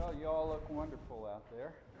wonderful out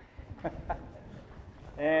there.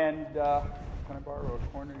 And can I borrow a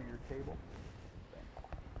corner of your table?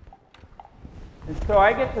 And so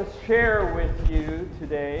I get to share with you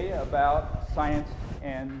today about science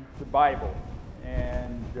and the Bible.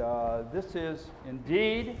 And this is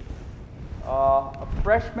indeed a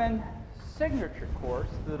freshman signature course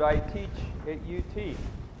that I teach at UT.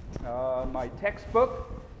 My textbook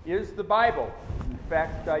is the Bible. In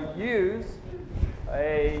fact, I use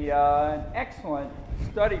an excellent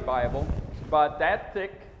study Bible. It's about that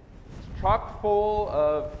thick. It's chock full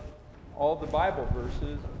of all the Bible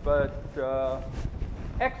verses, but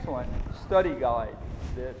excellent study guide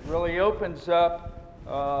that really opens up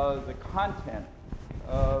the content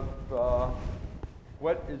of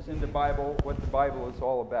what is in the Bible, what the Bible is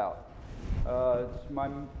all about. It's my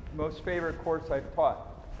most favorite course I've taught.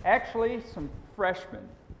 Actually, some freshmen.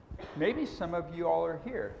 Maybe some of you all are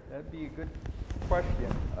here. That'd be a good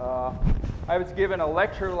question. I was given a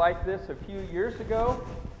lecture like this a few years ago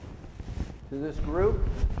to this group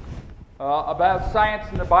about science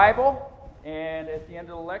in the Bible. And at the end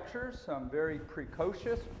of the lecture, some very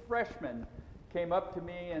precocious freshmen came up to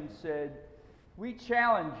me and said, "We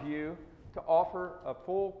challenge you to offer a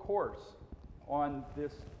full course on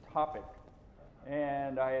this topic."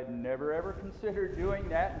 And I had never ever considered doing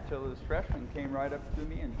that until this freshman came right up to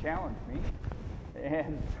me and challenged me.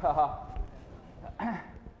 And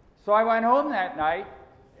so I went home that night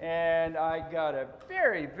and I got a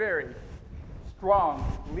very, very strong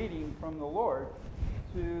leading from the Lord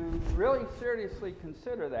to really seriously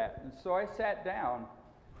consider that. And so I sat down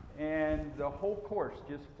and the whole course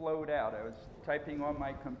just flowed out. I was typing on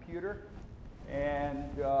my computer,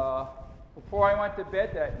 and before I went to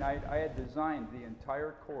bed that night, I had designed the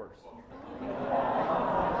entire course.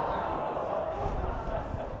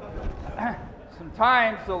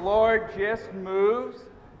 Sometimes the Lord just moves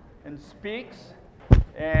and speaks,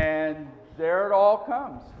 and there it all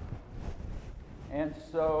comes. And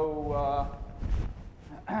so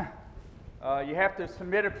you have to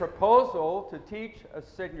submit a proposal to teach a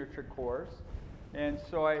signature course. And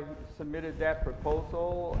so I submitted that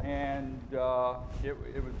proposal, and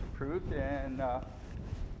it was approved. And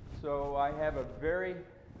so I have a very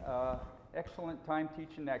excellent time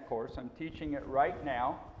teaching that course. I'm teaching it right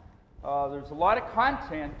now. There's a lot of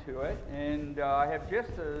content to it, and I have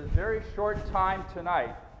just a very short time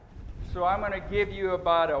tonight. So I'm going to give you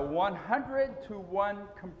about a 100-to-1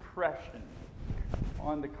 compression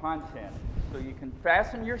on the content. So you can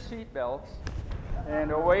fasten your seatbelts,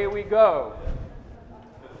 and away we go.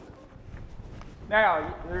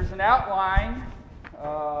 Now, there's an outline,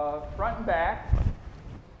 front and back,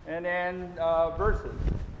 and then verses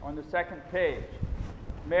on the second page.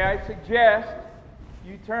 May I suggest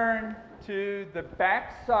you turn to the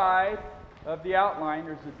back side of the outline.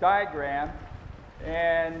 There's a diagram,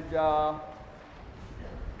 and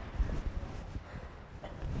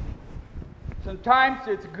sometimes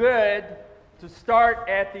it's good to start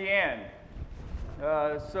at the end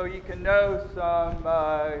so you can know some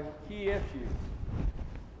key issues.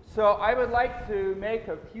 So I would like to make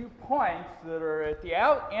a few points that are at the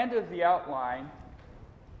end of the outline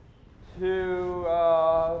to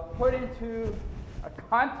put into a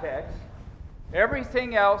context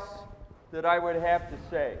everything else that I would have to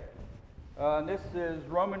say. This is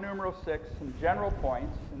Roman numeral 6, some general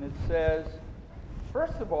points, and it says,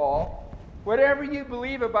 first of all, whatever you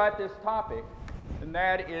believe about this topic, and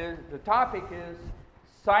that is, the topic is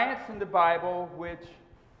science in the Bible, which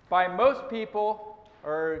by most people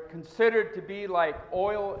are considered to be like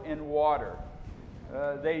oil and water.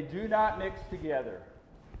 They do not mix together,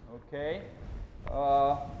 okay?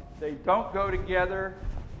 They don't go together.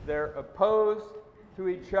 They're opposed to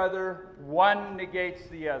each other. One negates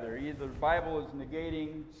the other. Either the Bible is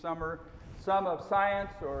negating some of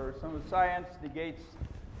science, or some of science negates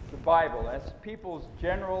the Bible. That's people's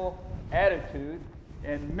general attitude,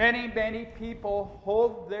 and many, many people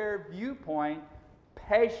hold their viewpoint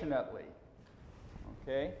passionately.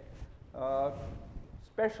 Okay,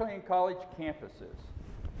 especially in college campuses.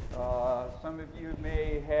 Some of you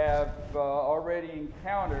may have already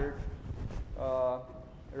encountered or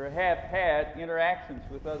have had interactions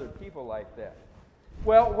with other people like that.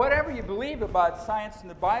 Well, whatever you believe about science in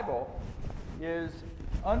the Bible is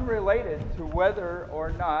unrelated to whether or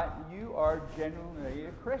not you are genuinely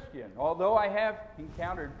a Christian. Although I have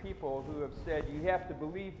encountered people who have said you have to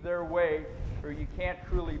believe their way or you can't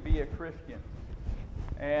truly be a Christian.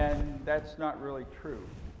 And that's not really true.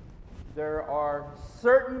 There are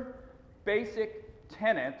certain basic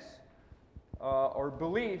tenets or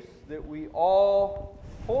beliefs that we all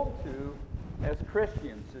hold to as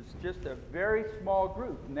Christians. It's just a very small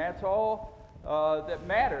group, and that's all that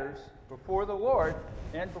matters before the Lord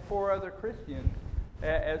and before other Christians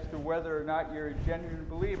as to whether or not you're a genuine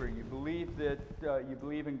believer. You believe that you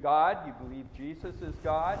believe in God, you believe Jesus is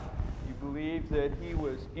God, you believe that He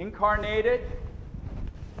was incarnated,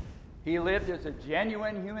 He lived as a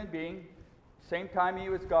genuine human being, same time He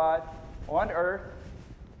was God on earth.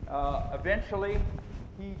 Eventually,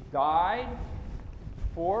 He died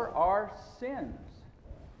for our sins.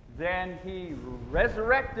 Then He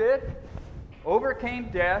resurrected, overcame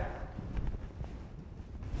death,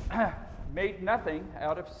 made nothing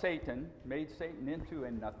out of Satan, made Satan into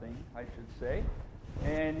a nothing, I should say.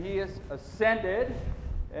 And He is ascended,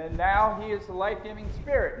 and now He is the life-giving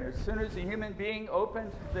Spirit. And as soon as a human being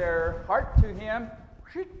opens their heart to Him,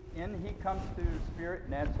 in He comes to the Spirit,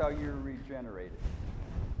 and that's how you're regenerated.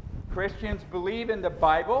 Christians believe in the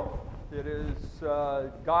Bible. It is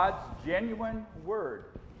God's genuine Word,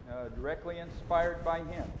 directly inspired by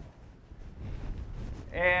Him.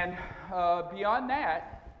 And beyond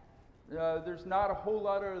that, there's not a whole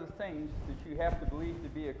lot of other things that you have to believe to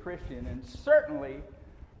be a Christian. And certainly,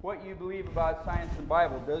 what you believe about science and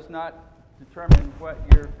Bible does not determine what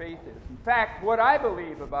your faith is. In fact, what I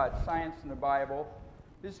believe about science and the Bible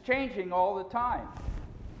is changing all the time.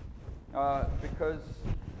 Because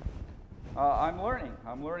I'm learning.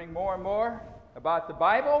 I'm learning more and more about the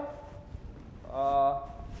Bible.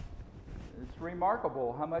 It's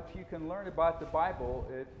remarkable how much you can learn about the Bible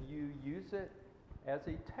if you use it as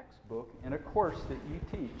a textbook in a course that you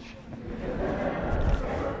teach.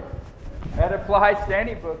 That applies to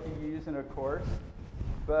any book you use in a course,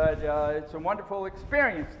 but it's a wonderful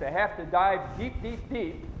experience to have to dive deep, deep,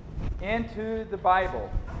 deep into the Bible.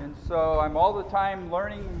 And so I'm all the time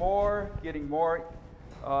learning more, getting more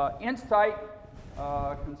insight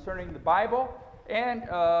concerning the Bible. And,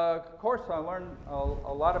 of course, I learn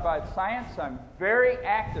a lot about science. I'm very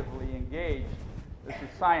actively engaged as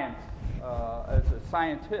a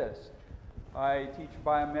scientist. I teach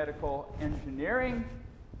biomedical engineering.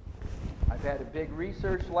 I've had a big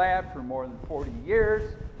research lab for more than 40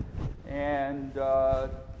 years. And to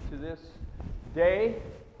this day,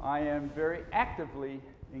 I am very actively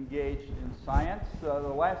engaged in science. The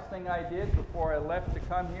last thing I did before I left to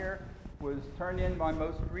come here was turn in my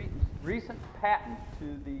most recent patent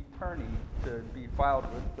to the attorney to be filed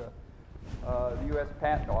with the U.S.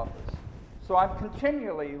 Patent Office. So I'm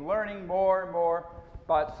continually learning more and more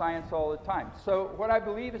about science all the time. So what I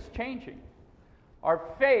believe is changing. Our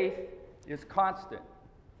faith is constant.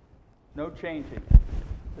 No changing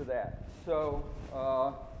to that. So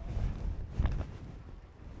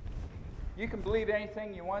you can believe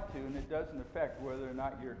anything you want to, and it doesn't affect whether or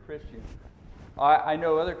not you're a Christian. I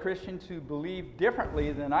know other Christians who believe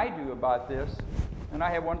differently than I do about this, and I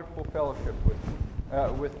have wonderful fellowship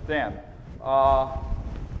with them.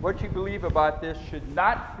 What you believe about this should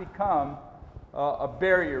not become a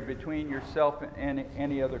barrier between yourself and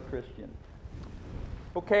any other Christian.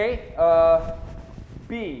 Okay,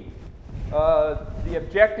 B. The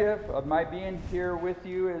objective of my being here with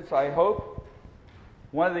you is, I hope,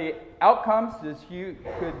 one of the outcomes is you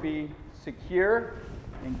could be secure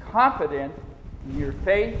and confident in your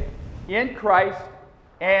faith in Christ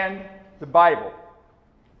and the Bible.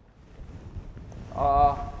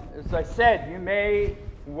 As I said, you may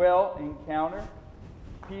well encounter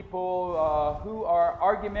people who are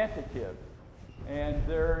argumentative, and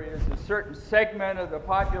there is a certain segment of the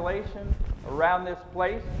population around this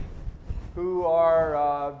place who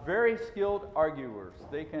are very skilled arguers.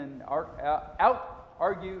 They can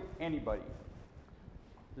out-argue anybody.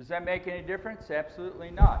 Does that make any difference? Absolutely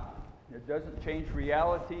not. It doesn't change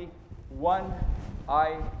reality one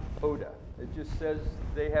iota. It just says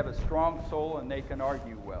they have a strong soul and they can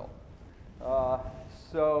argue well.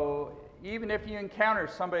 So even if you encounter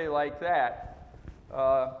somebody like that,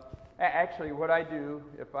 actually what I do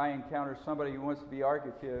if I encounter somebody who wants to be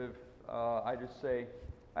argumentative, I just say,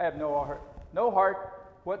 I have no heart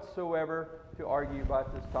whatsoever to argue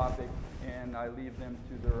about this topic, and I leave them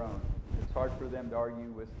to their own. It's hard for them to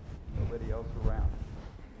argue with nobody else around.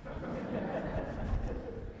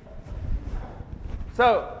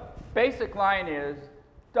 So, basic line is,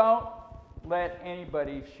 don't let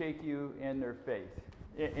anybody shake you in their faith,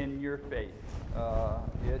 in your faith.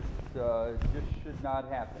 It just should not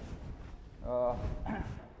happen.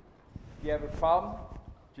 If you have a problem,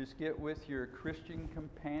 just get with your Christian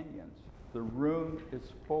companions. The room is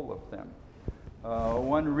full of them.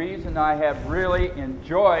 One reason I have really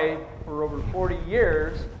enjoyed for over 40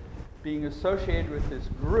 years being associated with this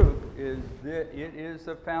group is that it is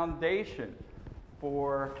a foundation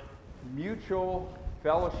for mutual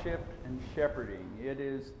fellowship and shepherding. It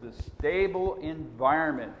is the stable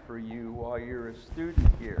environment for you while you're a student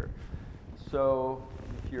here. So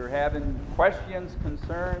if you're having questions,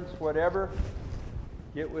 concerns, whatever,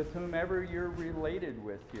 get with whomever you're related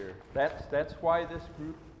with here. That's why this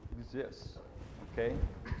group exists. Okay?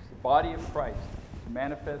 It's the body of Christ. It's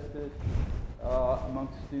manifested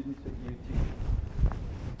amongst students at UT.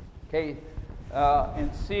 Okay,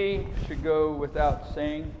 and C should go without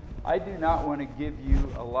saying. I do not want to give you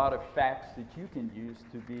a lot of facts that you can use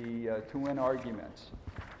to win arguments.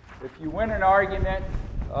 If you win an argument,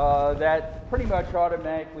 that pretty much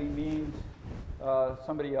automatically means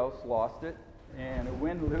somebody else lost it, and a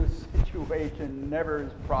win-lose situation never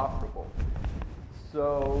is profitable.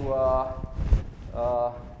 So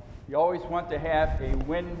you always want to have a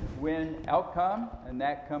win-win outcome, and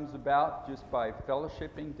that comes about just by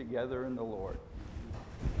fellowshipping together in the Lord.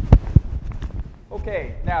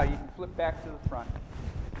 Okay, now you can flip back to the front.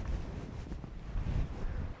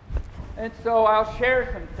 And so I'll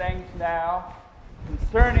share some things now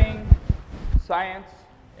concerning science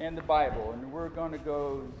and the Bible, and we're going to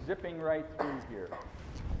go zipping right through here.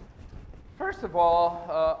 First of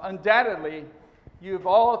all, undoubtedly, you've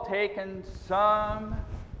all taken some,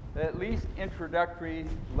 at least introductory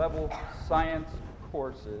level science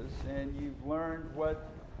courses, and you've learned what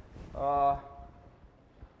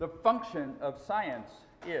the function of science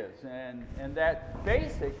is, and that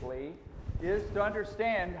basically is to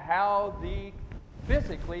understand how the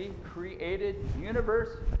physically created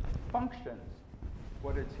universe functions,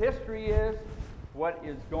 what its history is, what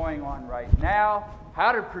is going on right now,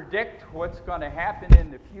 how to predict what's going to happen in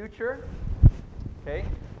the future. Okay,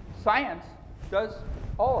 science does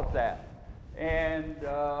all of that, and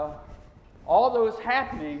all those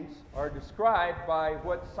happenings are described by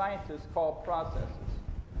what scientists call processes.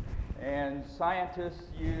 And scientists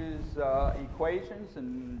use equations,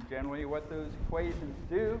 and generally what those equations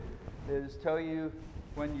do is tell you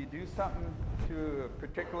when you do something to a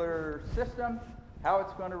particular system, how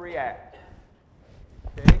it's going to react.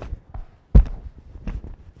 Okay?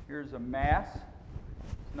 Here's a mass.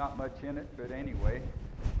 There's not much in it, but anyway,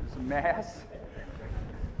 there's a mass.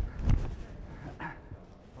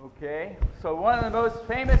 Okay? So one of the most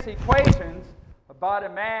famous equations about a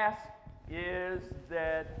mass is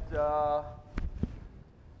that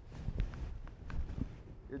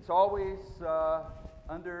it's always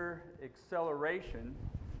under acceleration.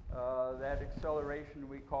 That acceleration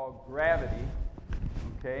we call gravity.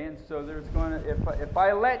 Okay, and so there's going to, if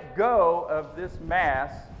I let go of this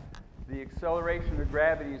mass, the acceleration of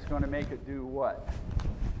gravity is going to make it do what?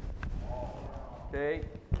 Okay,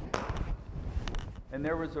 and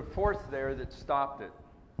there was a force there that stopped it.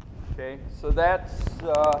 Okay, so that's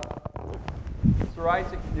Sir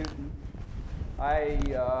Isaac Newton. I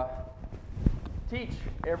teach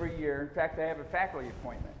every year. In fact, I have a faculty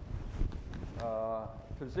appointment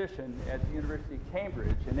position at the University of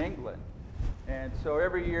Cambridge in England. And so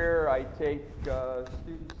every year I take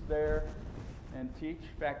students there and teach.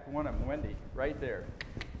 In fact, one of them, Wendy, right there.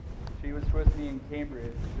 She was with me in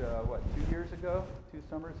Cambridge, 2 years ago? 2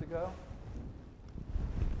 summers ago?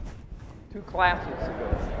 2 classes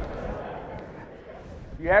ago.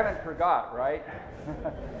 You haven't forgot, right?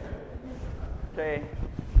 Okay.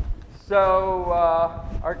 So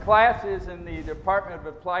our class is in the Department of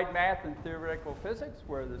Applied Math and Theoretical Physics,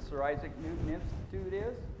 where the Sir Isaac Newton Institute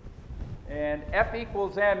is. And F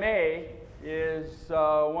equals ma is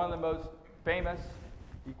one of the most famous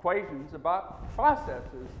equations about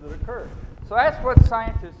processes that occur. So that's what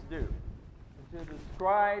scientists do, to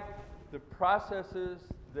describe the processes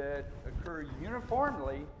that occur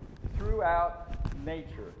uniformly throughout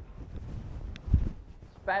nature.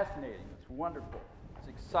 It's fascinating. It's wonderful. It's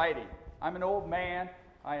exciting. I'm an old man.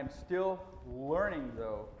 I am still learning,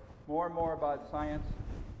 though, more and more about science.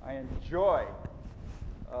 I enjoy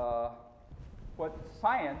what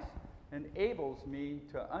science enables me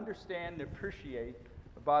to understand and appreciate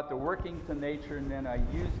about the workings of nature, and then I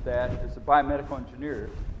use that as a biomedical engineer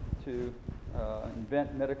to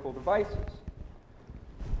invent medical devices.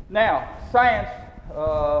 Now, science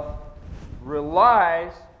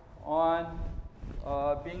relies on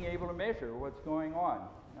being able to measure what's going on.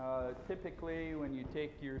 Typically, when you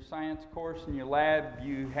take your science course in your lab,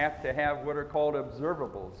 you have to have what are called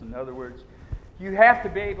observables. In other words, you have to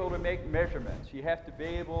be able to make measurements. You have to be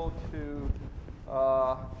able to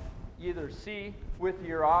either see with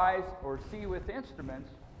your eyes or see with instruments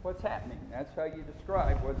what's happening. That's how you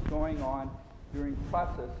describe what's going on during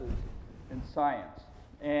processes in science.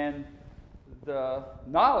 And the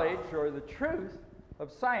knowledge or the truth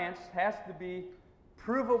of science has to be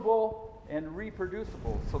provable and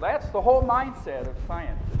reproducible. So that's the whole mindset of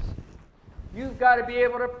scientists. You've got to be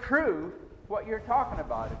able to prove what you're talking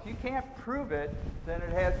about. If you can't prove it, then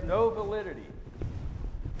it has no validity.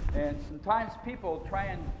 And sometimes people try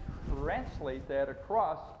and translate that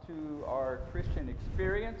across to our Christian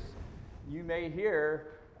experience. You may hear,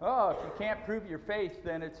 oh, if you can't prove your faith,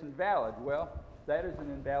 then it's invalid. Well, that is an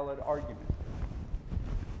invalid argument.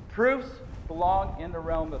 Proofs belong in the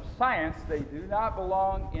realm of science. They do not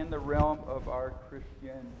belong in the realm of our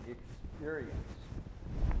Christian experience.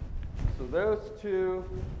 So those two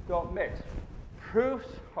don't mix. Proofs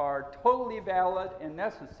are totally valid and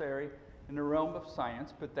necessary in the realm of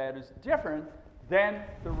science, but that is different than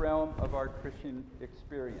the realm of our Christian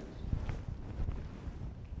experience.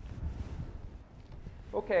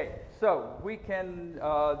 Okay, so we can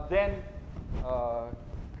then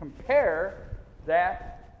compare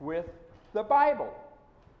that with the Bible.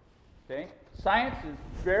 Okay, science is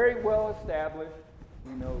very well established.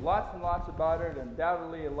 We know lots and lots about it.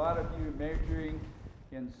 Undoubtedly, a lot of you majoring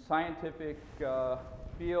in scientific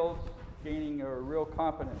fields, gaining a real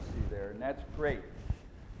competency there, and that's great.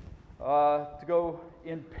 To go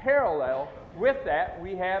in parallel with that,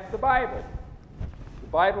 we have the Bible. The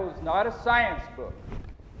Bible is not a science book.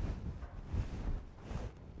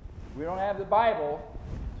 We don't have the Bible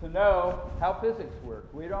to know how physics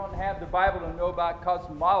work. We don't have the Bible to know about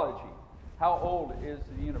cosmology. How old is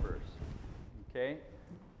the universe? Okay?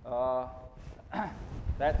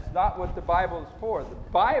 That's not what the Bible is for. The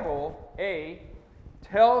Bible,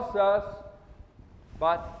 tells us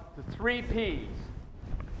about the 3 P's.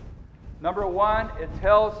 Number 1, it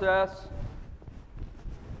tells us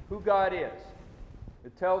who God is.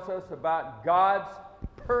 It tells us about God's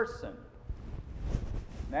person.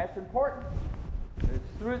 And that's important.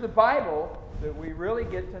 It's through the Bible that we really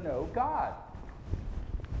get to know God.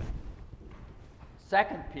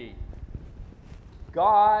 Second P,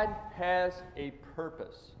 God has a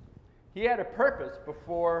purpose. He had a purpose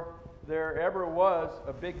before there ever was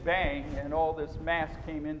a big bang and all this mass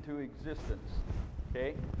came into existence.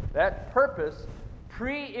 Okay? That purpose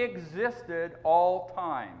pre-existed all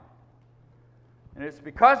time. And it's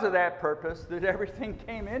because of that purpose that everything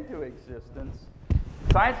came into existence.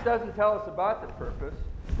 Science doesn't tell us about the purpose,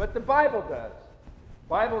 but the Bible does. The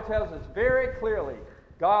Bible tells us very clearly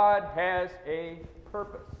God has a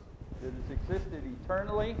purpose that has existed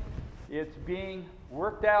eternally. It's being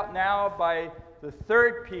worked out now by the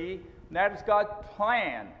third P, and that is God's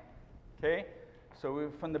plan. Okay?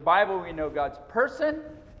 So from the Bible we know God's person,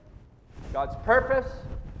 God's purpose,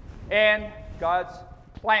 and God's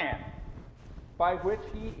plan by which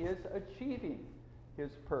He is achieving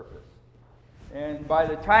His purpose. And by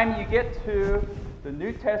the time you get to the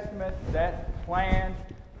New Testament, that plan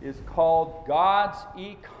is called God's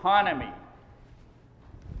economy.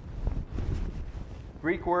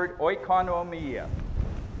 Greek word oikonomia.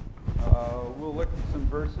 We'll look at some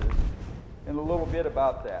verses in a little bit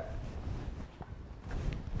about that.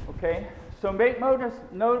 Okay, so make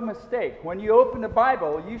no mistake. When you open the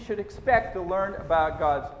Bible, you should expect to learn about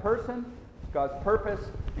God's person, God's purpose,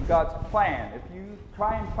 and God's plan. If you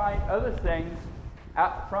try and find other things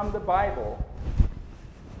out from the Bible,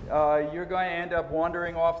 you're going to end up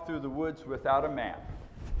wandering off through the woods without a map,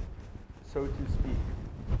 so to speak.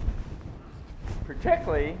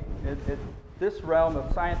 Particularly in this realm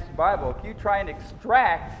of science and Bible, if you try and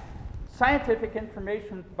extract scientific information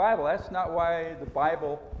from the Bible, that's not why the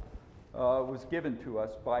Bible was given to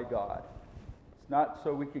us by God. It's not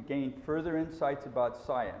so we could gain further insights about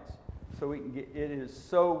science. It is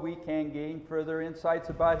so we can gain further insights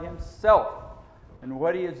about Himself and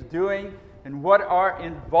what He is doing and what our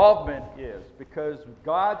involvement is. Because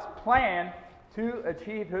God's plan to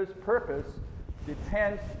achieve His purpose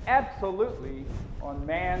depends absolutely on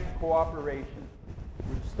man's cooperation,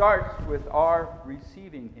 which starts with our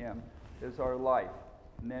receiving Him as our life.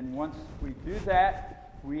 And then once we do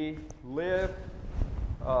that, we live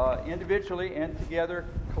individually and together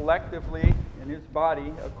collectively in His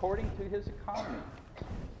body according to His economy.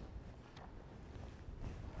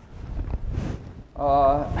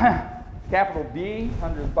 Capital B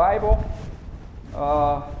under the Bible.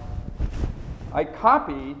 I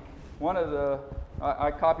copied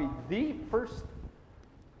the first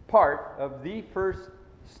part of the first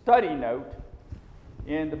study note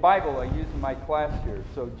in the Bible I use in my class here.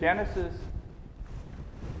 So Genesis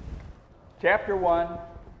chapter 1,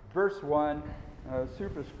 verse 1,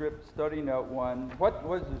 superscript study note 1. What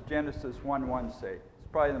does Genesis 1:1 say? It's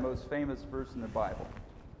probably the most famous verse in the Bible.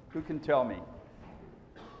 Who can tell me?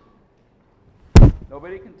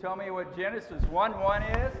 Nobody can tell me what Genesis 1:1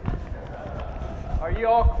 is? Are you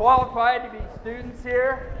all qualified to be students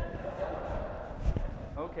here?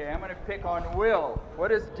 Okay, I'm going to pick on Will.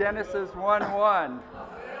 What is Genesis 1:1?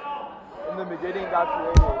 In the beginning,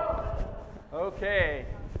 God created. Okay.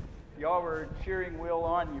 If y'all were cheering Will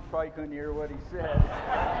on, you probably couldn't hear what he said.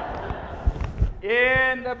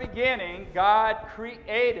 In the beginning, God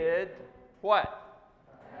created what?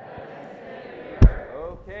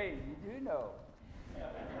 Okay, you do know.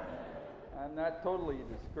 I'm not totally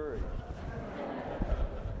discouraged.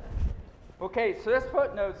 Okay, so this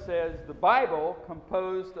footnote says the Bible,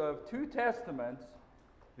 composed of two testaments,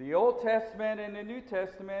 the Old Testament and the New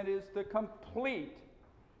Testament, is the complete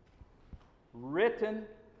written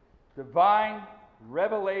divine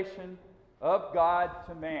revelation of God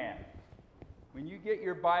to man. When you get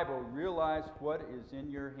your Bible, realize what is in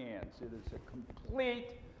your hands. It is a complete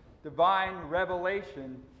divine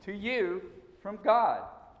revelation to you from God.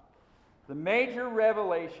 The major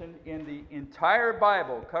revelation in the entire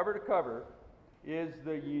Bible, cover to cover, is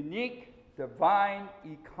the unique divine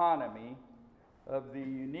economy of the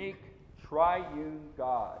unique triune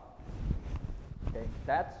God. Okay,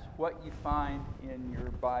 that's what you find in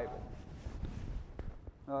your Bible.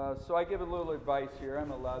 So I give a little advice here.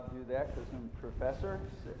 I'm allowed to do that because I'm a professor.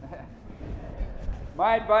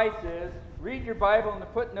 My advice is read your Bible and the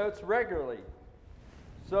footnotes regularly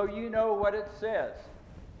so you know what it says.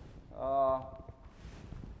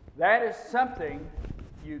 That is something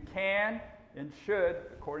you can and should,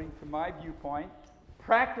 according to my viewpoint,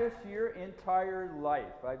 practice your entire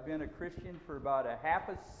life. I've been a Christian for about a half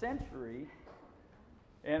a century,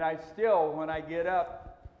 and I still, when I get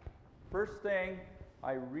up, first thing,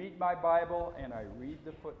 I read my Bible and I read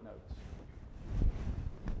the footnotes.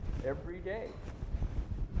 Every day.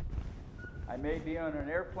 I may be on an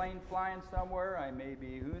airplane flying somewhere, I may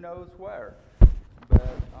be who knows where,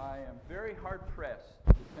 but I am very hard-pressed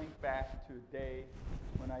to think back to a day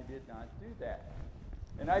when I did not do that.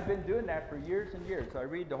 And I've been doing that for years and years. I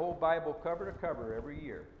read the whole Bible cover to cover every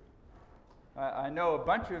year. I know a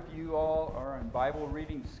bunch of you all are on Bible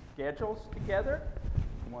reading schedules together.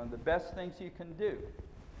 One of the best things you can do.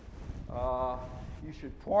 You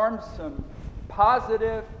should form some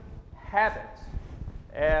positive habits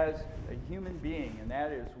as a human being, and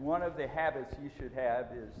that is one of the habits you should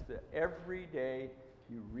have is that every day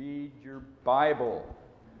you read your Bible.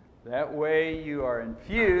 That way you are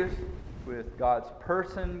infused with God's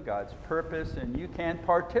person, God's purpose, and you can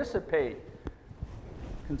participate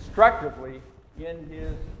constructively in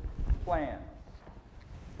His plan.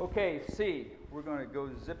 Okay, C. We're going to go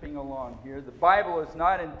zipping along here. The Bible is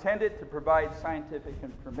not intended to provide scientific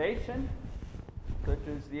information, such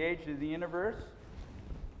as the age of the universe.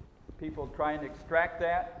 People try and extract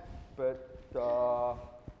that, but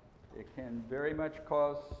it can very much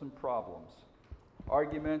cause some problems.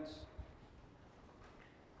 Arguments.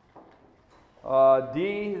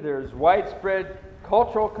 D, there's widespread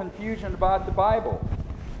cultural confusion about the Bible.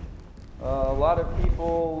 A lot of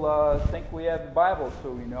people think we have the Bible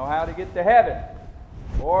so we know how to get to heaven.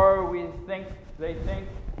 Or they think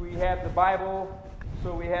we have the Bible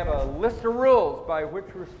so we have a list of rules by which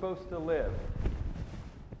we're supposed to live.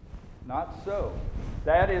 Not so.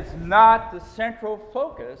 That is not the central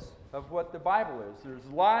focus of what the Bible is. There's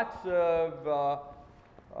lots of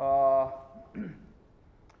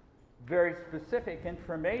very specific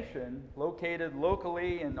information located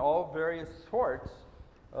locally in all various sorts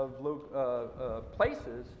of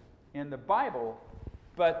places in the Bible,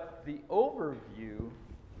 but the overview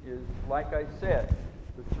is, like I said,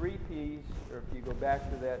 the 3 P's, or if you go back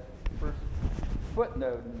to that first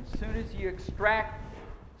footnote, and as soon as you extract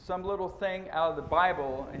some little thing out of the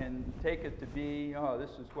Bible and take it to be, oh, this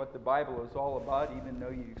is what the Bible is all about, even though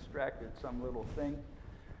you extracted some little thing,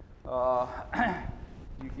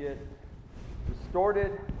 you get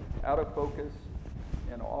distorted, out of focus,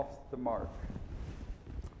 and off the mark.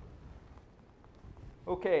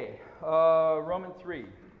 Okay, Romans 3.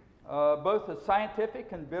 Both a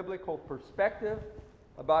scientific and biblical perspective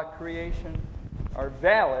about creation are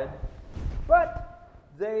valid, but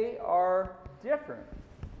they are different.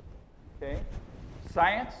 Okay?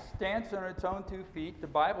 Science stands on its own 2 feet. The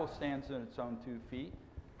Bible stands on its own 2 feet.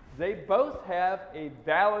 They both have a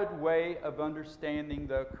valid way of understanding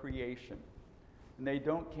the creation. And they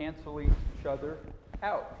don't cancel each other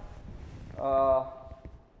out.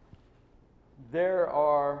 There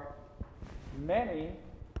are many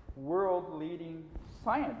world-leading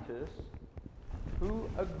scientists who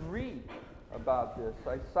agree about this.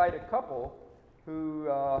 I cite a couple who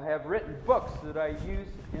have written books that I use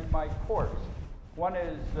in my course. One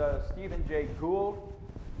is Stephen Jay Gould.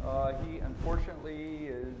 He unfortunately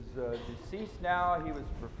is deceased now. He was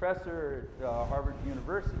a professor at Harvard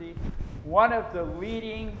University, one of the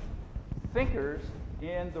leading thinkers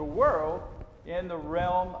in the world in the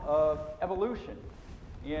realm of evolution.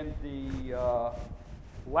 In the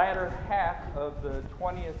latter half of the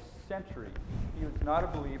 20th century, he was not a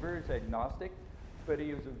believer, he was agnostic, but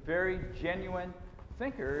he was a very genuine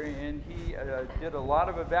thinker, and he did a lot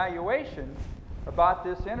of evaluation about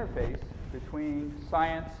this interface between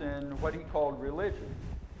science and what he called religion.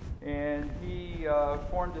 And he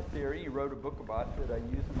formed a theory, he wrote a book about it that I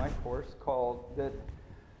use in my course, that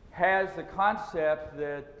has the concept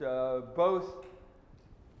that both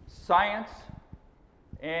science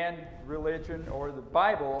and religion, or the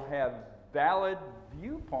Bible, have valid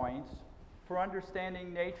viewpoints for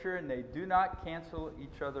understanding nature, and they do not cancel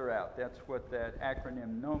each other out. That's what that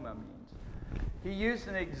acronym NOMA means. He used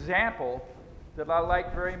an example that I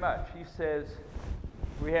like very much. He says,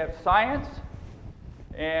 we have science,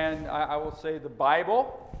 and I will say the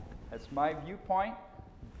Bible. That's my viewpoint.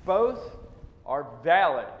 Both are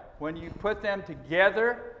valid. When you put them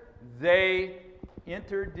together, they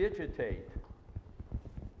interdigitate.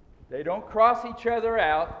 They don't cross each other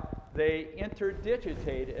out. They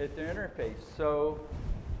interdigitate at the interface. So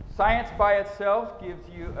science by itself gives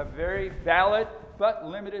you a very valid but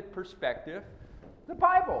limited perspective. The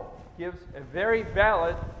Bible gives a very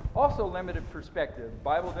valid, also limited perspective. The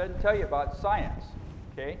Bible doesn't tell you about science.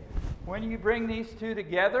 Okay? When you bring these two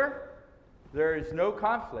together, there is no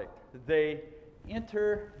conflict. They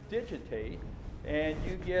interdigitate, and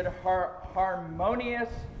you get a harmonious,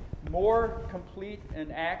 more complete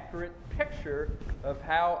and accurate picture of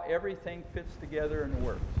how everything fits together and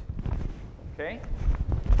works. Okay?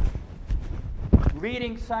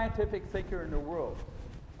 Leading scientific thinker in the world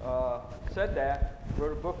said that,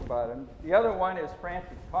 wrote a book about him. The other one is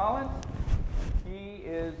Francis Collins. He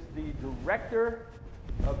is the director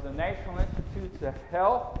of the National Institutes of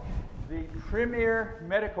Health, the premier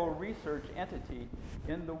medical research entity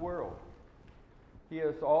in the world. He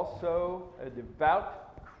is also a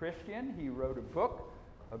devout Christian. He wrote a book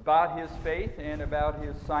about his faith and about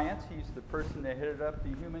his science. He's the person that headed up the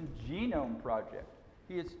Human Genome Project.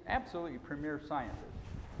 He is absolutely a premier scientist.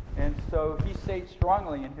 And so he states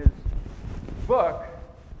strongly in his book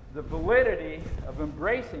the validity of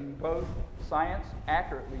embracing both science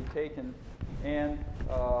accurately taken and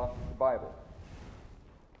the Bible.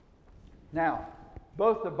 Now,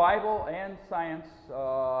 both the Bible and science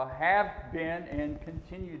have been and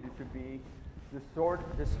continue to be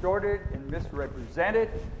distorted and misrepresented,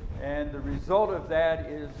 and the result of that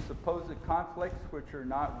is supposed conflicts which are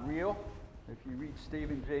not real. If you read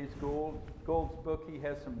Stephen J. Gould's book, he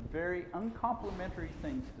has some very uncomplimentary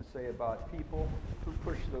things to say about people who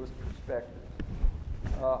push those perspectives.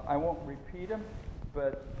 I won't repeat them,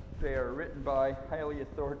 but they are written by highly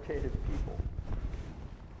authoritative people.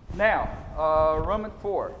 Now, Romans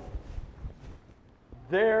 4.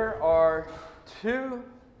 There are two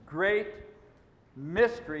great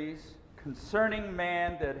mysteries concerning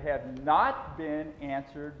man that have not been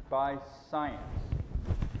answered by science.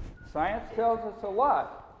 Science tells us a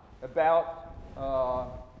lot about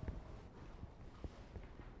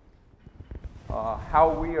how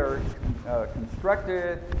we are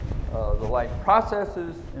constructed, the life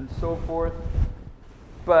processes, and so forth.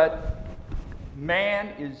 But man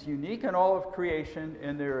is unique in all of creation,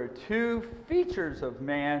 and there are two features of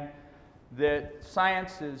man that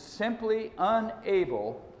science is simply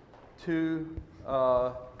unable to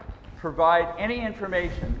provide any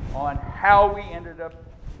information on how we ended up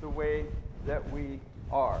the way that we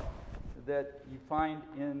are, that you find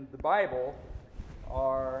in the Bible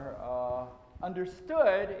are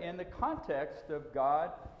understood in the context of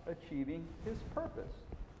God achieving his purpose.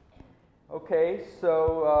 Okay,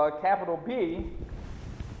 so capital B,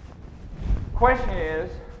 question is,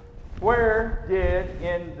 where did,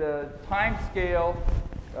 in the time scale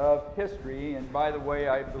of history, and by the way,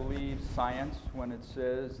 I believe science when it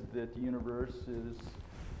says that the universe is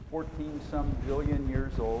 14-some billion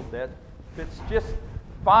years old, that fits just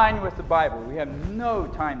fine with the Bible. We have no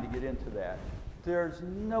time to get into that. There's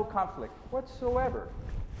no conflict whatsoever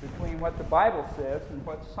between what the Bible says and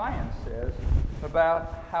what science says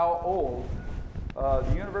about how old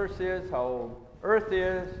the universe is, how old Earth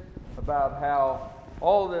is, about how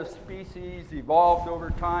all the species evolved over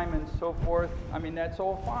time and so forth. I mean, that's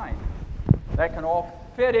all fine. That can all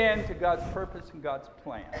fit into God's purpose and God's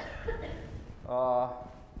plan.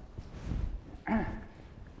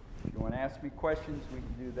 If you want to ask me questions, we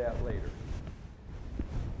can do that later.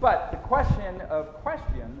 But the question of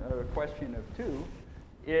two,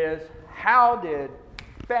 is how did,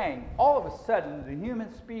 bang, all of a sudden the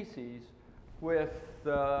human species with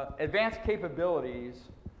advanced capabilities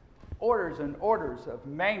orders and orders of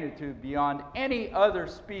magnitude beyond any other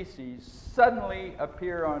species suddenly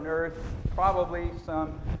appear on Earth, probably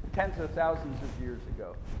some tens of thousands of years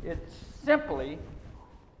ago. It simply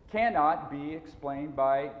cannot be explained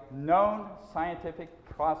by known scientific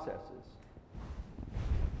processes.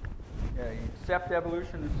 You accept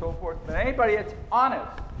evolution and so forth, but anybody that's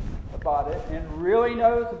honest about it and really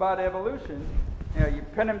knows about evolution, you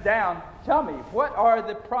pin them down, tell me, what are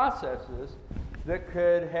the processes that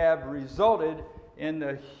could have resulted in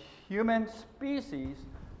the human species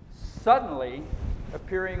suddenly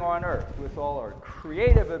appearing on Earth with all our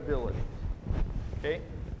creative abilities? Okay?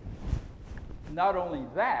 Not only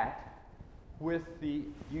that, with the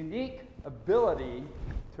unique ability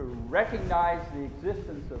to recognize the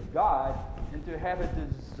existence of God and to have a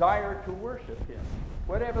desire to worship Him.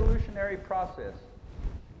 What evolutionary process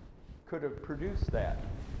could have produced that?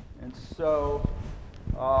 And so,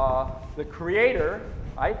 the Creator,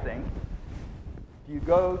 I think, if you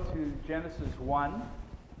go to Genesis 1,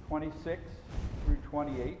 26 through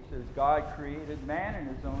 28, says God created man in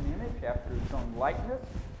His own image, after His own likeness,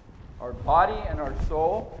 our body and our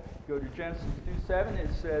soul. Go to Genesis 2:7,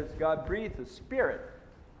 it says God breathed the Spirit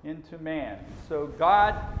into man. So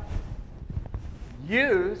God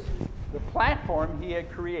used the platform He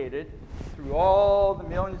had created through all the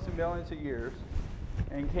millions and millions of years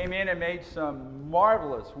and came in and made some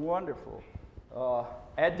marvelous, wonderful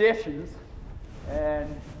additions.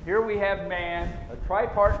 And here we have man, a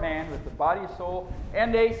tripart man with a body, soul,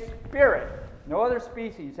 and a spirit. No other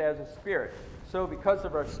species has a spirit. So because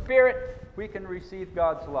of our spirit, we can receive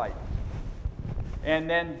God's life. And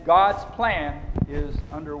then God's plan is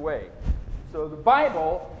underway. So the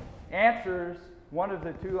Bible answers one of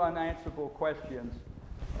the two unanswerable questions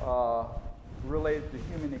related to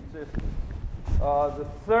human existence. The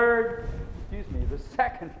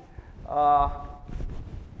second, I've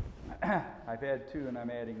had two and I'm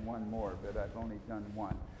adding one more, but I've only done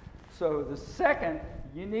one. So the second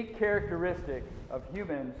unique characteristic of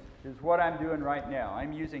humans is what I'm doing right now.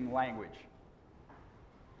 I'm using language.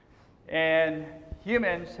 And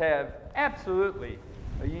humans have absolutely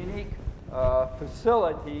a unique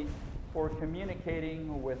facility for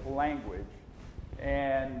communicating with language.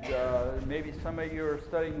 And maybe some of you are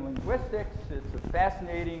studying linguistics. It's a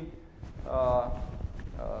fascinating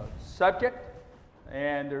subject.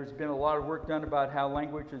 And there's been a lot of work done about how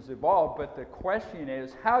languages evolved. But the question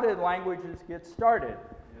is, how did languages get started?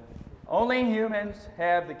 Only humans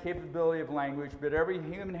have the capability of language, but every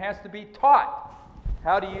human has to be taught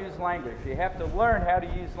how to use language. You have to learn how to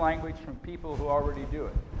use language from people who already do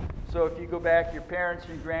it. So if you go back, your parents,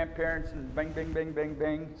 your grandparents, and bing, bing, bing, bing,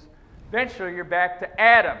 bing, eventually you're back to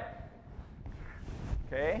Adam.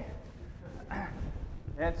 Okay?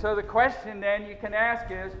 And so the question then you can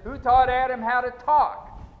ask is, who taught Adam how to talk?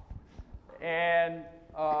 And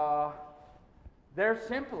there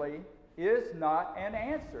simply is not an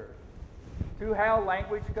answer to how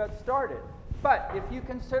language got started. But if you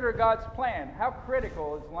consider God's plan, how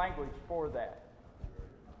critical is language for that?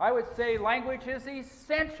 I would say language is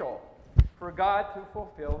essential for God to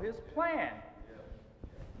fulfill His plan.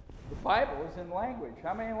 The Bible is in language.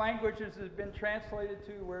 How many languages has been translated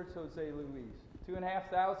to? Where's Jose Luis?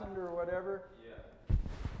 2,500 or whatever?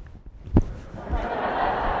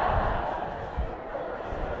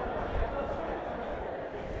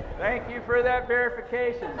 Thank you for that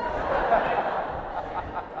verification.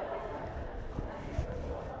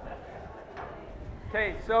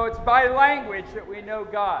 Okay, so it's by language that we know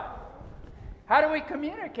God. How do we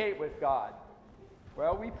communicate with God?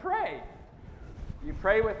 Well, we pray. You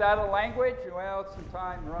pray without a language? Well,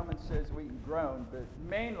 sometimes Romans says we can groan, but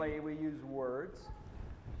mainly we use words.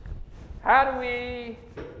 How do we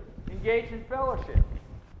engage in fellowship?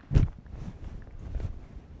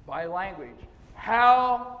 By language.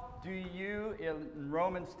 How do you, in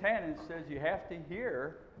Romans 10, it says you have to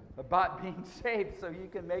hear about being saved so you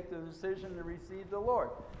can make the decision to receive the Lord.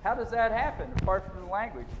 How does that happen apart from the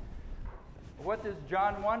language? What does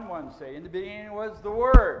John 1:1 say? In the beginning was the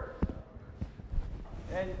Word.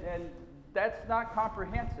 And that's not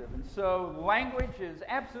comprehensive. And so language is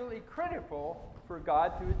absolutely critical for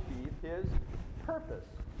God to achieve His purpose.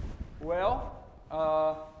 Well,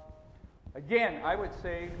 again, I would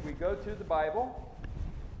say we go to the Bible,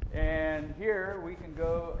 and here we can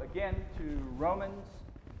go again to Romans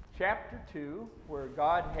chapter 2, where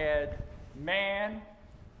God had man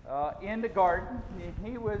in the garden, and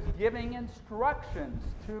He was giving instructions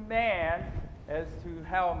to man as to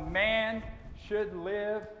how man should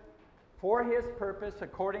live for His purpose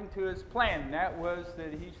according to His plan. And that was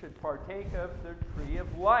that he should partake of the tree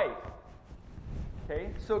of life.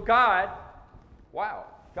 Okay, so God, wow,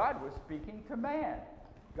 God was speaking to man.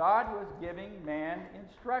 God was giving man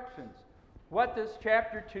instructions. What does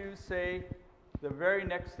chapter 2 say the very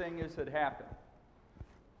next thing is that happened?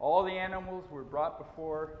 All the animals were brought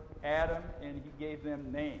before Adam, and he gave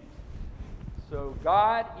them names. So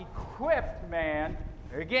God equipped man.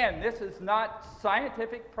 Again, this is not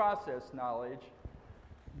scientific process knowledge,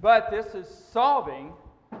 but this is solving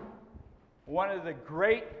one of the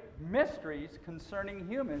great mysteries concerning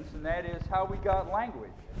humans, and that is how we got language.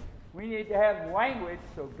 We need to have language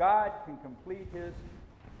so God can complete his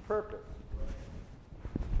purpose.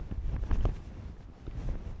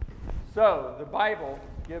 So, the Bible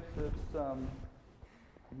gives us some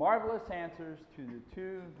marvelous answers to the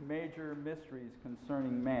two major mysteries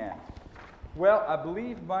concerning man. Well, I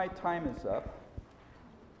believe my time is up.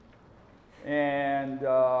 And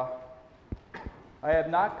I have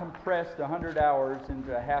not compressed 100 hours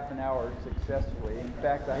into a half an hour successfully. In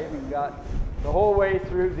fact, I haven't got the whole way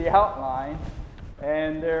through the outline.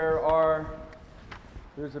 And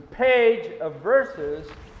there's a page of verses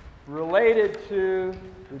related to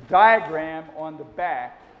the diagram on the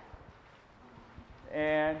back.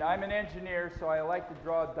 And I'm an engineer, so I like to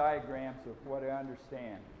draw diagrams of what I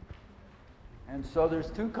understand. And so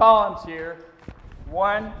there's two columns here.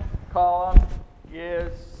 One column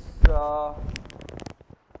is, or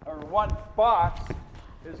one box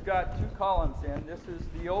has got two columns in. This is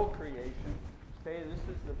the old creation. Okay, this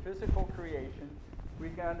is the physical creation.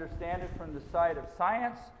 We can understand it from the side of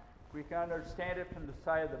science. We can understand it from the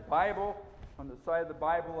side of the Bible. On the side of the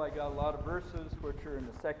Bible, I got a lot of verses which are in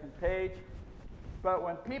the second page. But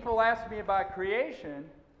when people ask me about creation,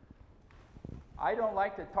 I don't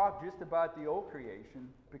like to talk just about the old creation,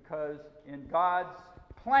 because in God's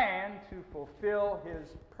plan to fulfill his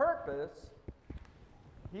purpose,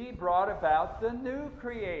 he brought about the new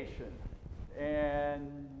creation.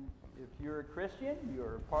 And if you're a Christian,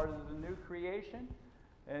 you're a part of the new creation.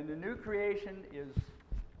 And the new creation is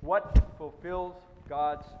what fulfills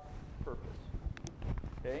God's purpose.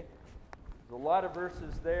 Okay? There's a lot of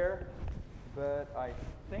verses there, but I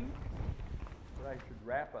think that I should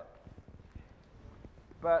wrap up.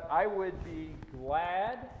 But I would be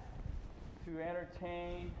glad to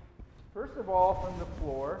entertain, first of all, from the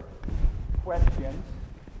floor, questions,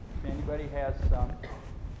 if anybody has some.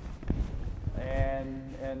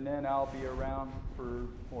 And then I'll be around for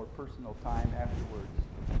more personal time afterwards,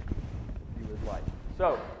 if you would like.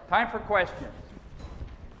 So, time for questions.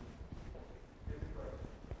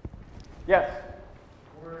 Yes?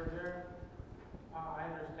 Were there, I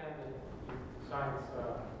understand that science,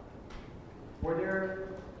 were there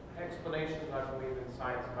explanations, I believe, in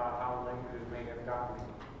science about how languages may have gotten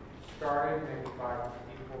started, maybe by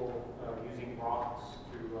people using rocks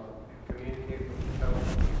to communicate with each other?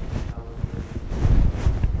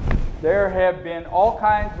 There have been all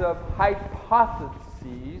kinds of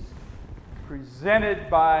hypotheses presented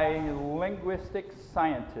by linguistic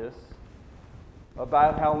scientists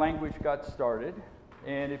about how language got started.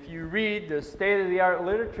 And if you read the state-of-the-art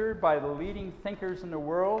literature by the leading thinkers in the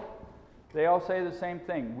world, they all say the same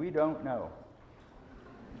thing: we don't know.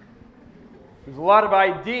 There's a lot of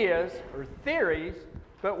ideas or theories,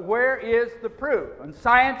 but where is the proof? In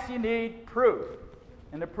science, you need proof,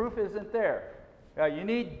 and the proof isn't there. You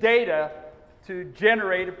need data to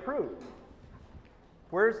generate a proof.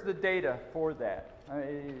 Where's the data for that?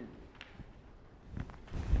 It's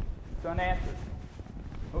unanswered.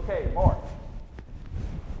 Okay, more.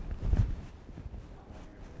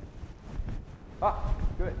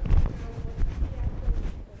 Good.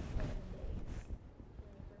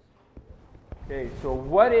 Okay, so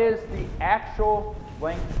what is the actual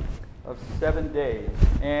length of 7 days?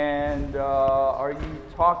 And are you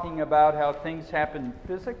talking about how things happen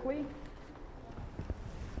physically?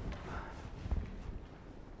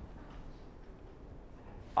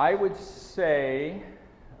 I would say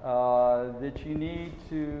that you need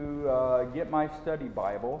to get my study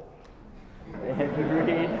Bible and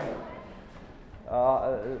read.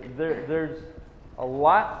 There's a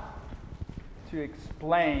lot to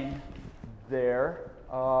explain there.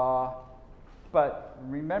 But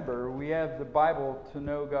remember, we have the Bible to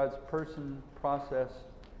know God's person, process,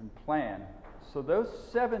 and plan. So those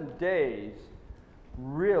 7 days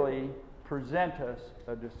really present us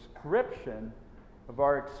a description of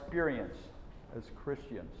our experience as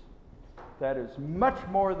Christians. That is much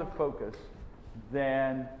more the focus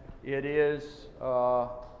than it is a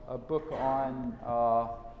book on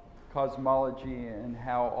cosmology and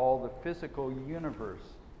how all the physical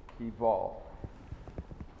universe evolved.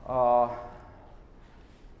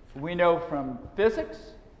 We know from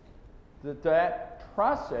physics that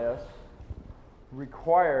process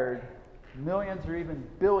required millions or even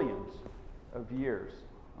billions of years.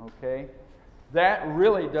 Okay? That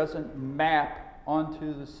really doesn't map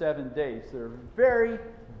onto the 7 days. They're very,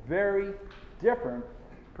 very different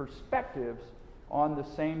perspectives on the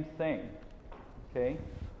same thing. Okay?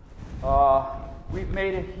 We've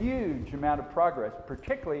made a huge amount of progress,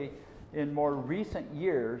 particularly in more recent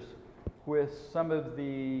years, with some of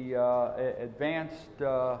the advanced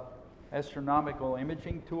astronomical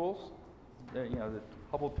imaging tools, the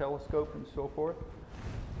Hubble telescope and so forth.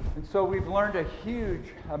 And so we've learned a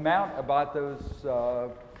huge amount about those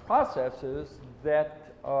processes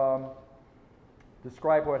that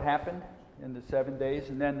describe what happened in the 7 days.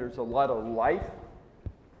 And then there's a lot of life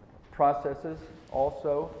processes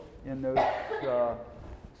also in those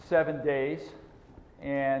 7 days.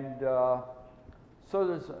 And so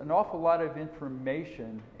there's an awful lot of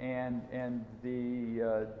information, and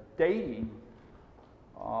the dating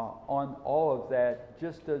on all of that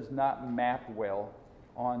just does not map well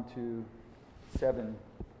onto 7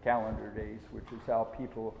 calendar days, which is how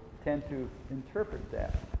people tend to interpret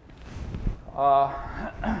that.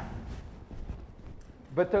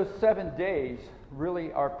 But those 7 days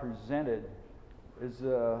really are presented as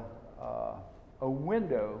a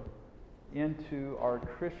window into our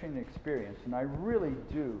Christian experience. And I really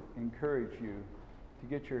do encourage you to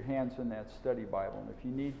get your hands on that study Bible. And if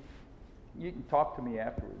you need, you can talk to me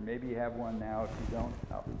afterward. Maybe you have one now. If you don't,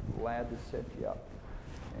 I'll be glad to set you up.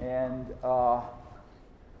 And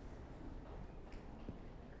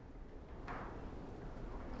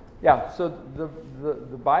so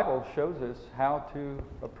the Bible shows us how to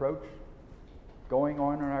approach going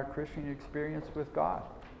on in our Christian experience with God.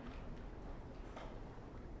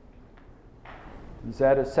 Is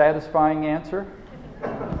that a satisfying answer?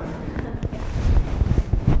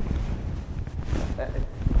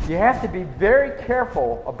 You have to be very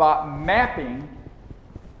careful about mapping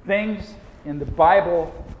things in the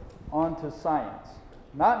Bible onto science.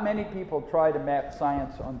 Not many people try to map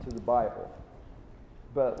science onto the Bible.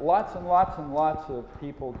 But lots and lots and lots of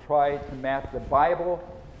people try to map the Bible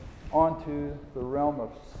onto the realm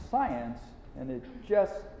of science, and it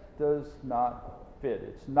just does not fit.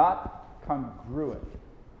 It's not congruent.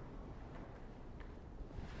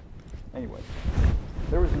 Anyway,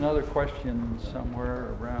 there was another question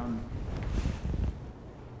somewhere around.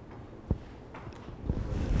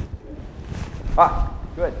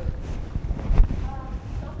 Good.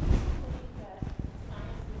 Some people believe that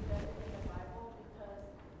science is better than the Bible because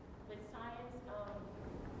with science,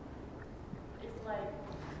 it's like,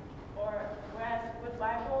 or whereas with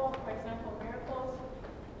Bible, for example, miracles,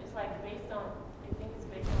 it's like based on, they think it's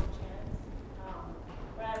based on chance.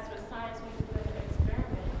 Whereas with science, when you do an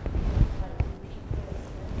experiment, it's like repeat the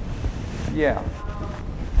experiment. Yeah.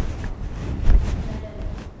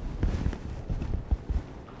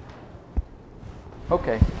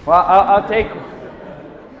 Okay. Well,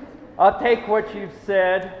 I'll take what you've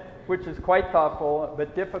said, which is quite thoughtful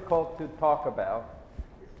but difficult to talk about,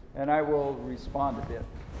 and I will respond a bit.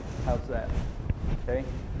 How's that? Okay.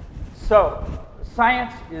 So,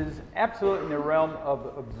 science is absolutely in the realm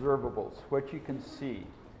of observables, what you can see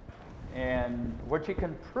and what you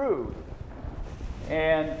can prove.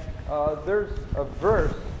 And there's a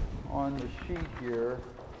verse on the sheet here.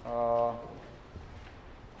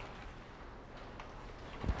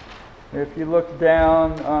 If you look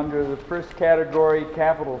down under the first category,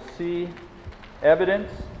 capital C,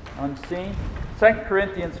 evidence, unseen, 2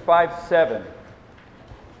 Corinthians 5:7,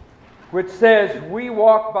 which says, "We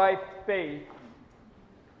walk by faith,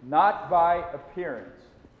 not by appearance,"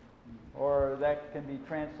 or that can be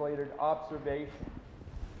translated observation.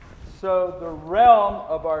 So the realm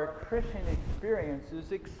of our Christian experience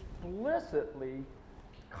is explicitly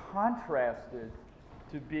contrasted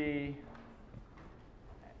to be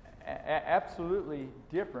absolutely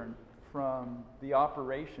different from the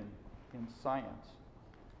operation in science.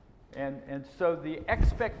 And so the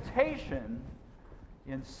expectation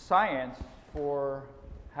in science for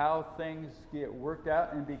how things get worked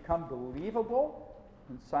out and become believable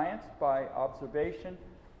in science by observation,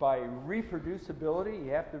 by reproducibility.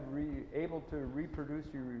 You have to be able to reproduce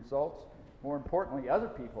your results. More importantly, other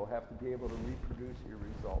people have to be able to reproduce your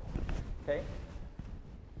results. Okay?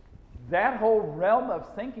 That whole realm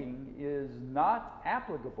of thinking is not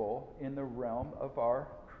applicable in the realm of our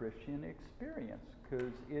Christian experience,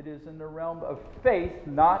 because it is in the realm of faith,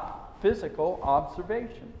 not physical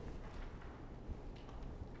observation.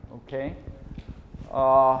 Okay?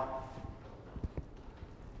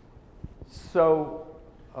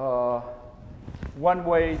 One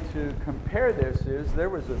way to compare this is there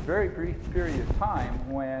was a very brief period of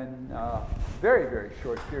time when, very, very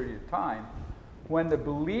short period of time, when the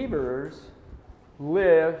believers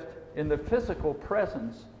lived in the physical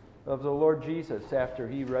presence of the Lord Jesus after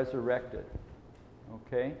he resurrected.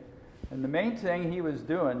 Okay? And the main thing he was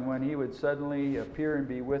doing when he would suddenly appear and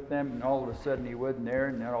be with them, and all of a sudden he wasn't there,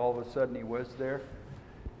 and then all of a sudden he was there,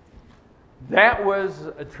 that was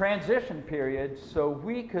a transition period so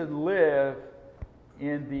we could live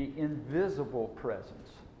in the invisible presence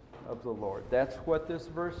of the Lord. That's what this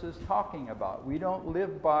verse is talking about. We don't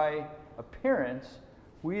live by appearance.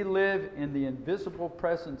 We live in the invisible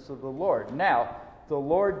presence of the Lord. Now, the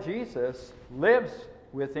Lord Jesus lives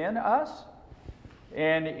within us,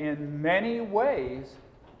 and in many ways,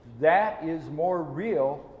 that is more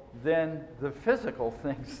real than the physical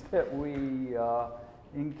things that we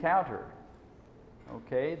encounter.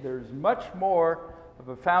 Okay? There's much more of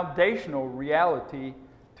a foundational reality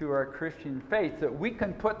to our Christian faith that we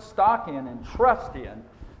can put stock in and trust in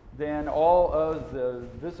than all of the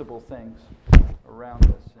visible things around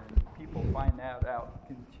us. And people find that out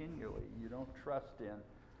continually. You don't trust in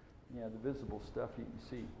the visible stuff you can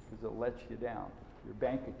see because it lets you down, your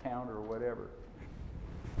bank account or whatever.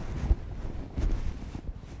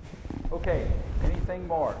 Okay, anything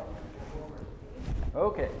more?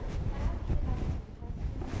 Okay.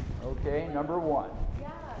 Okay, number one. Yeah,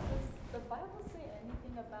 does the Bible say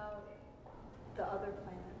anything about the other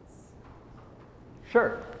planets?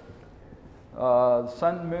 Sure.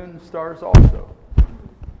 Sun, moon, stars also.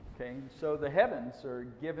 Okay, so the heavens are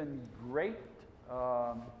given great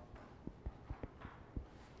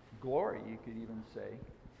glory, you could even say,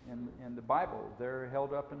 in the Bible. They're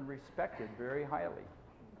held up and respected very highly.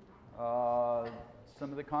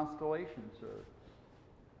 Some of the constellations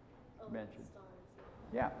are mentioned.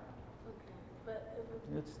 Yeah. Okay, but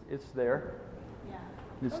It's there. yeah.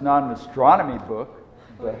 It's not an astronomy book,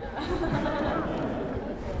 but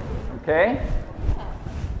okay. Yeah.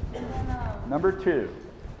 And then Number two.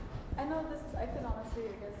 I know this is. I could honestly, I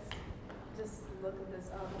guess, just look this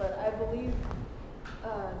up, but I believe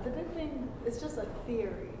the Big Bang is just a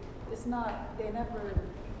theory. It's not. They never.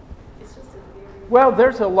 It's just a theory. Well,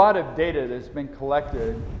 there's a lot of data that's been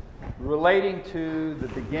collected relating to the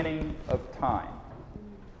beginning of time.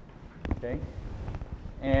 Okay?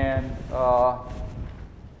 And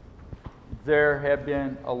there have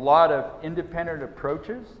been a lot of independent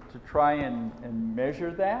approaches to try and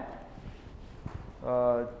measure that,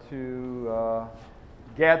 to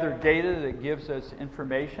gather data that gives us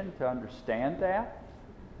information to understand that.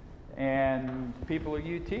 And people at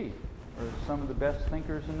UT are some of the best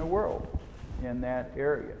thinkers in the world in that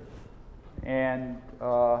area. And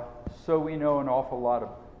so we know an awful lot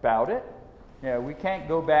about it. Yeah, we can't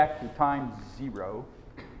go back to time zero,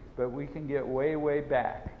 but we can get way, way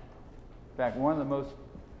back. In fact, one of the most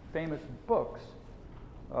famous books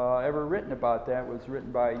ever written about that was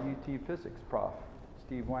written by a UT physics prof,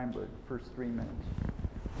 Steve Weinberg, first 3 minutes.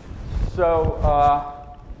 So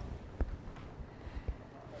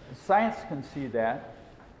science can see that.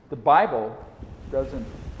 The Bible doesn't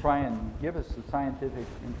try and give us the scientific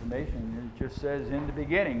information. It just says, in the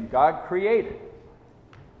beginning, God created.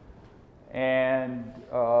 And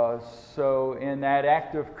so in that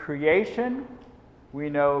act of creation, we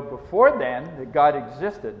know before then that God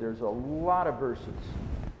existed. There's a lot of verses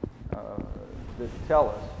that tell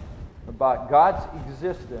us about God's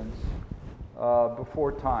existence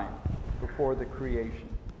before time, before the creation.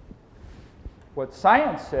 What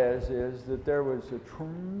science says is that there was a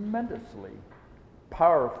tremendously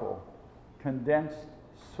powerful condensed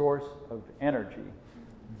source of energy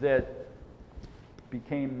that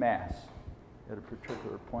became mass at a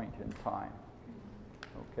particular point in time.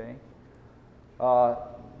 Okay?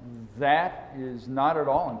 That is not at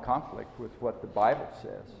all in conflict with what the Bible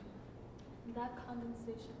says. That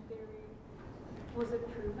condensation theory, was it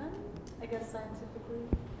proven, I guess, scientifically?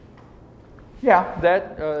 Yeah,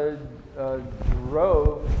 that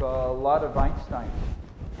drove a lot of Einstein's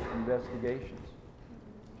investigations.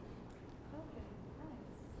 Okay, nice.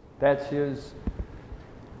 That's his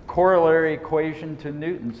corollary equation to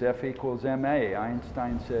Newton's F equals ma.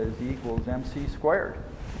 Einstein says E equals mc squared.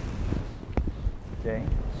 Okay,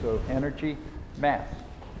 so energy, mass.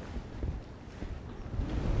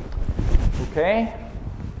 Okay,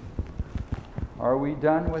 are we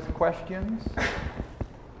done with questions?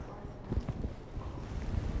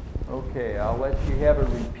 Okay, I'll let you have a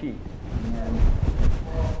repeat. And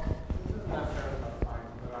Well, this isn't necessarily about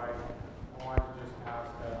science, but I wanted to just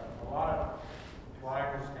ask a lot of what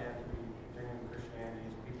I understand to be genuine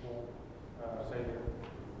Christianity is people say to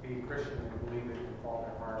be Christian and believe it with all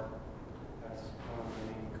their heart. That's one of the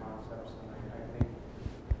main concepts, and I think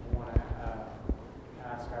I want to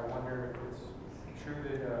ask, I wonder if it's true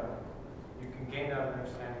that you can gain that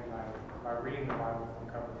understanding by reading the Bible from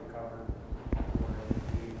cover to cover, or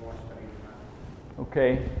if you need more study than that.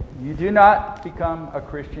 Okay, you do not become a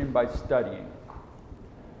Christian by studying.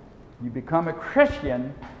 You become a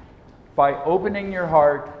Christian by opening your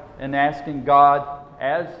heart and asking God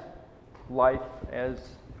as life, as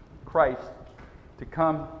Christ, to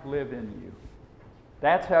come live in you.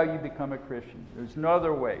 That's how you become a Christian. There's no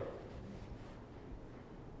other way.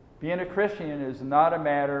 Being a Christian is not a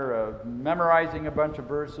matter of memorizing a bunch of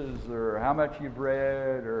verses or how much you've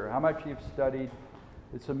read or how much you've studied.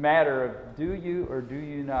 It's a matter of do you or do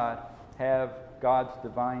you not have God's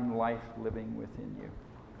divine life living within you.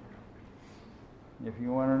 If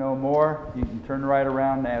you want to know more, you can turn right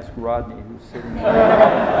around and ask Rodney, who's sitting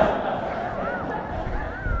there.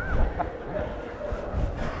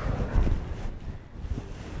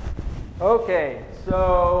 Okay,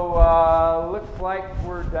 so looks like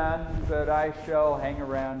we're done, but I shall hang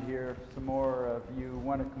around here if some more of you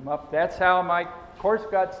want to come up. That's how my course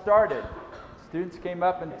got started. Students came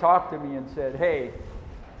up and talked to me and said, hey,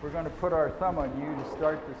 we're going to put our thumb on you to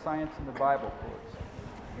start the Science in the Bible course.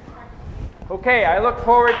 Okay, I look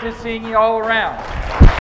forward to seeing you all around.